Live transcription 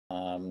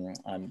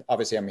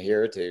I'm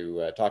here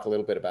to talk a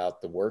little bit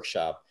about the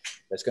workshop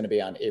that's going to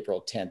be on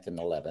April 10th and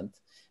 11th.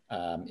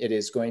 It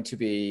is going to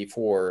be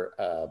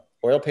for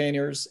oil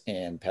painters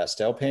and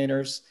pastel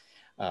painters.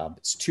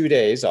 It's 2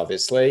 days,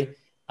 obviously.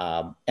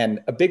 And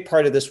a big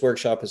part of this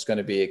workshop is going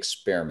to be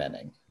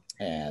experimenting.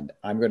 And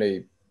I'm going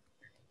to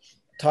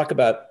talk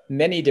about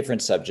many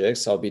different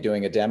subjects. I'll be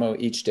doing a demo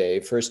each day.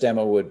 First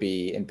demo would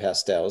be in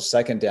pastels.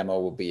 Second demo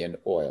will be in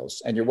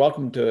oils. And you're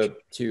welcome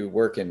to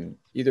work in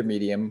either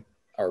medium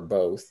or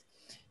both.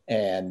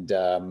 And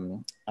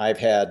I've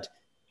had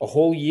a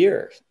whole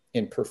year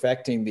in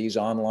perfecting these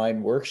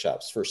online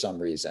workshops for some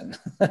reason.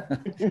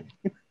 And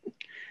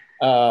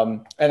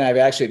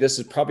this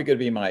is probably going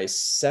to be my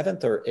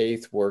 7th or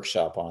 8th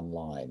workshop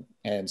online.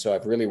 And so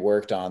I've really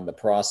worked on the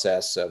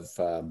process of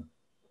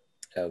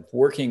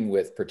working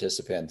with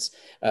participants.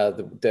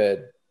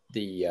 The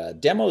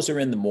demos are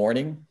in the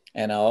morning,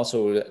 and I'll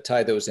also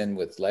tie those in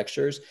with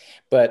lectures.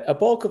 But a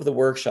bulk of the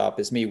workshop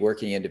is me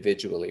working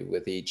individually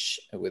with each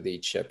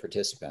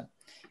participant.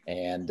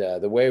 And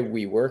the way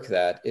we work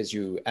that is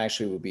you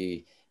actually will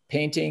be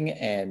painting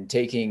and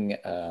taking,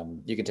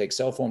 you can take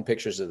cell phone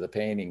pictures of the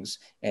paintings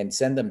and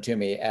send them to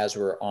me as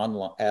we're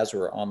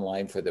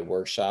online for the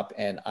workshop.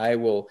 And I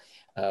will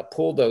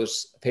pull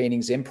those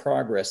paintings in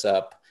progress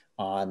up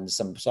on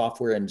some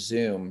software in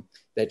Zoom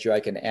that I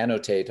can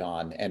annotate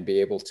on and be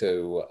able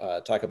to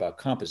talk about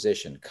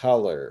composition,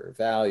 color,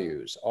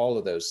 values, all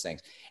of those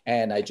things.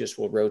 And I just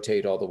will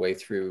rotate all the way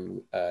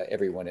through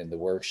everyone in the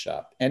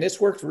workshop. And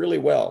it's worked really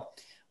well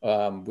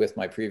with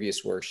my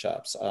previous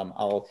workshops.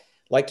 I'll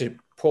like to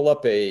pull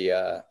up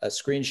a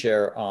screen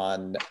share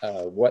on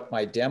what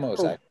my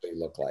demos actually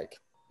look like.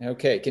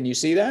 Okay, can you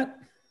see that?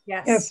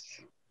 Yes.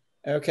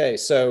 Okay,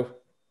 so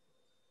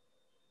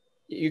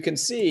you can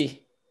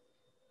see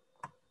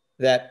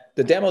that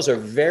the demos are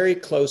very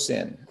close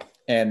in,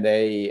 and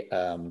they,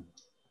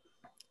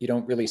 you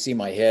don't really see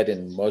my head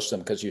in most of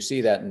them because you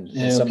see that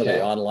in some of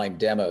the online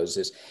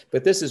demos.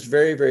 But this is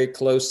very, very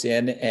close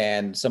in,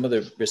 and some of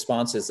the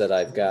responses that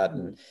I've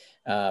gotten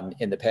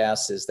in the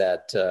past is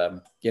that,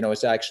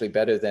 it's actually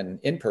better than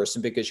in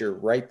person because you're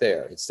right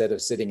there instead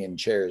of sitting in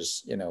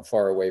chairs,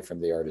 far away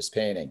from the artist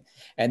painting.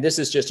 And this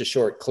is just a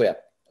short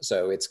clip,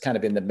 so it's kind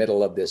of in the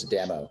middle of this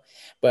demo.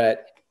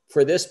 But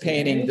for this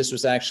painting, this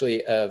was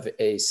actually of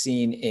a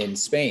scene in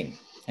Spain,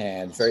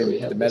 and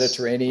the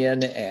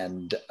Mediterranean,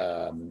 and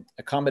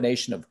a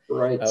combination of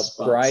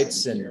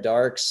brights and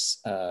darks,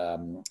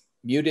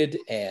 muted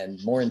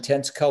and more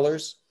intense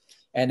colors.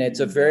 And it's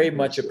very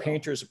much a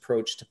painter's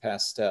approach to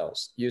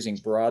pastels, using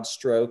broad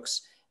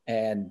strokes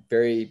and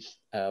very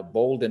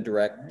bold and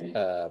direct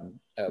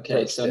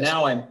approach. So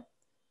now and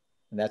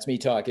that's me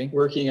talking,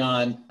 working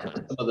on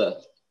some of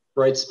the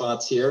bright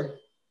spots here.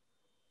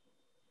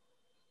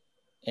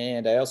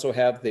 And I also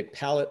have the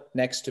palette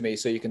next to me,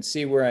 so you can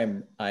see where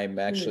I'm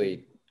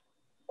actually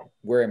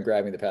where I'm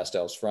grabbing the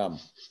pastels from.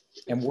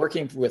 And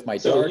working with my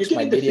darks,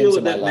 my mediums,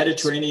 and my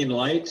lights. Mediterranean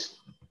light.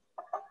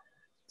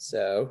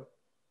 So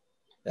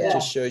that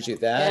just shows you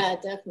that. Yeah,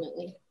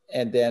 definitely.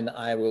 And then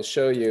I will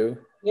show you.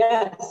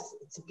 Yes,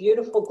 it's a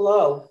beautiful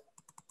glow.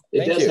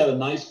 It does have a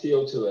nice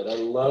feel to it. I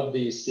love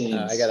these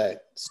scenes. I gotta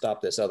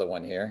stop this other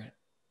one here.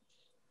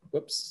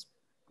 Whoops.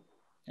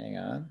 Hang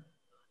on.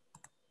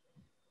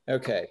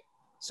 Okay.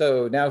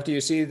 So now do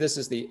you see this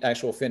is the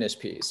actual finished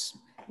piece?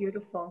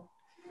 Beautiful.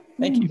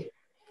 Thank you.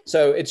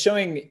 So it's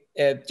showing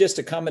just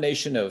a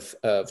combination of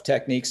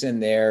techniques in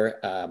there.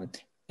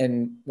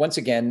 And once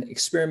again,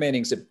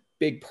 experimenting is a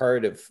big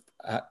part of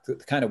the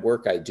kind of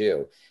work I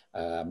do.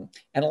 And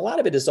a lot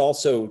of it is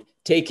also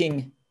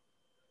taking,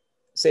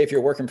 say if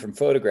you're working from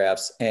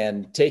photographs,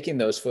 and taking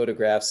those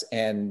photographs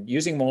and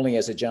using them only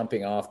as a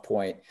jumping off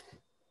point,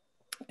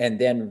 and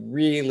then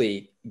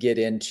really get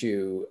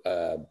into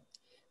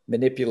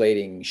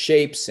manipulating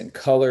shapes and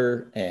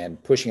color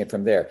and pushing it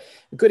from there.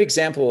 A good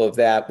example of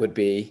that would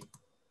be,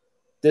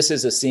 this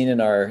is a scene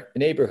in our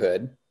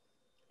neighborhood.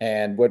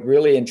 And what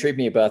really intrigued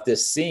me about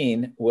this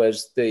scene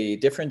was the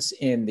difference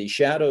in the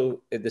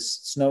shadow, the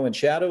snow and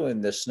shadow,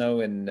 and the snow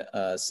and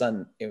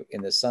sun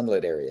in the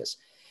sunlit areas.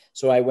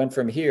 So I went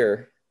from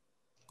here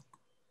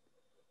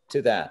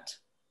to that.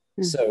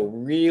 So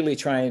really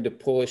trying to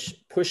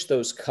push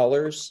those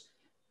colors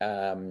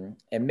and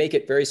make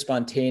it very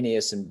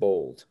spontaneous and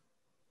bold.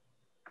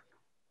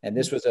 And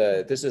this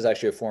is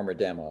actually a former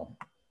demo.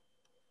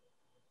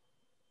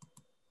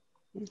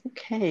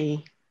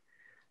 Okay.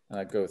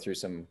 I'll go through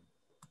some.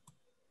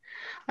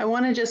 I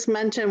want to just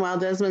mention while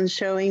Desmond's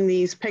showing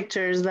these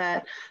pictures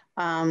that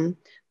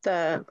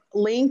the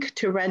link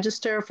to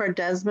register for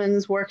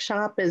Desmond's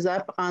workshop is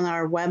up on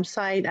our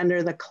website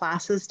under the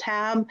classes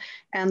tab,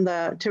 and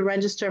to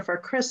register for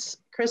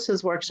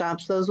Chris's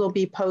workshops, those will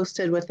be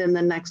posted within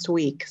the next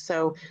week.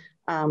 So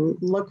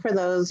look for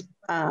those.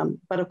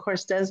 But of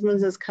course,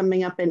 Desmond's is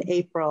coming up in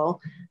April.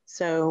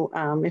 So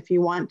if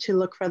you want to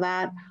look for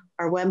that,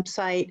 our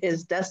website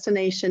is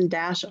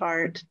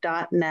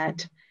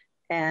destination-art.net,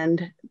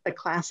 and the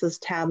classes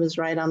tab is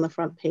right on the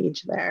front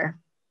page there.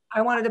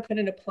 I wanted to put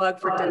in a plug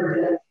for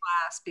Desmond's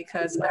class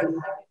because I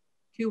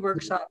 2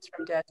 workshops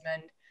from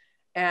Desmond,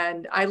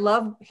 and I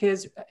love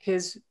his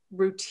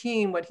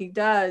routine. What he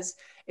does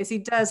is he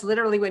does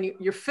literally, when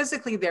you're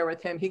physically there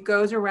with him, he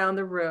goes around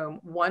the room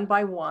one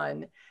by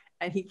one,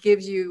 and he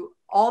gives you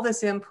all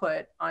this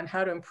input on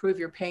how to improve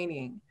your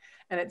painting.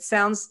 And it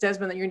sounds,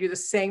 Desmond, that you're gonna do the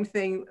same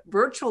thing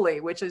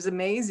virtually, which is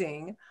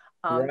amazing.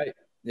 Right.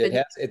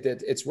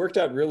 It's worked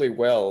out really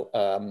well.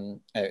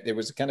 It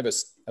was kind of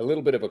a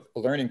little bit of a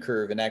learning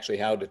curve in actually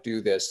how to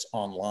do this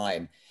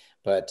online,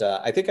 but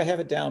I think I have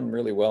it down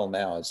really well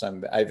now.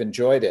 I've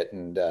enjoyed it,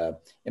 and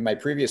in my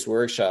previous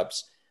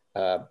workshops,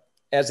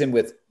 as in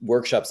with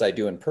workshops I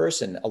do in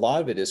person, a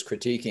lot of it is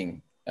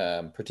critiquing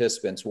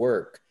participants'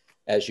 work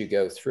as you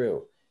go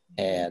through.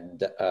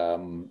 And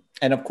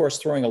of course,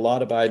 throwing a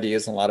lot of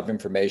ideas and a lot of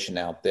information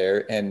out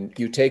there, and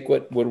you take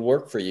what would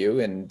work for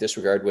you and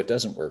disregard what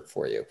doesn't work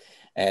for you.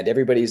 And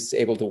everybody's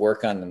able to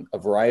work on a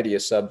variety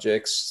of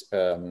subjects.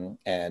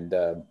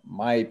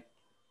 My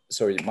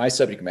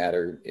subject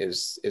matter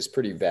is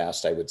pretty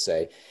vast, I would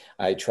say.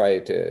 I try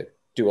to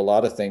do a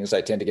lot of things.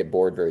 I tend to get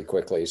bored very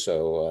quickly.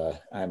 So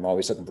I'm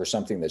always looking for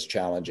something that's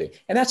challenging.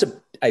 And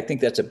I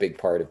think that's a big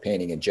part of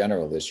painting in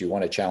general, is you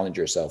want to challenge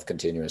yourself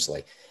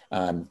continuously.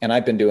 And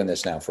I've been doing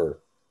this now for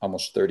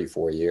almost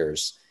 34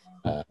 years.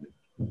 And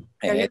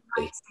your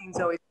night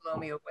scenes always blow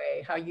me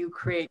away, how you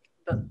create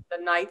the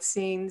night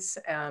scenes,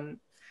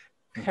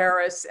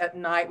 Paris at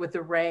night with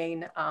the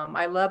rain.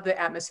 I love the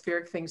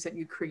atmospheric things that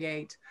you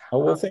create. Oh,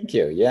 well, thank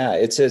you. Yeah,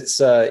 it's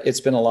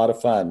been a lot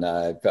of fun.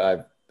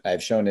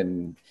 I've shown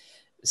in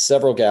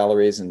several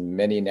galleries and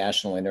many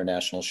national,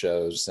 international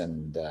shows,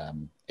 and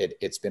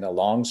it's been a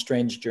long,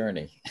 strange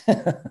journey.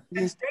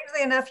 And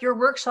strangely enough, your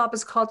workshop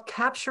is called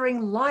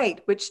Capturing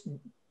Light, which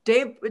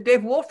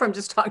Dave Wolfram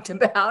just talked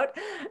about,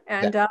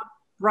 and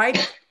bright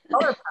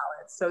color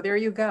palettes. So there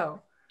you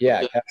go.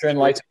 Yeah, capturing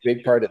light's a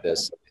big part of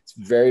this. It's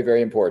very,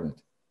 very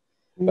important.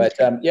 But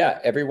yeah,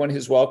 everyone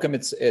who's welcome.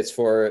 It's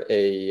for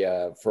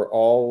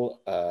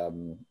all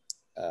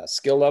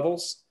skill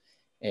levels,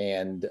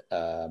 and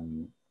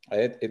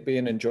it'd be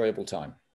an enjoyable time.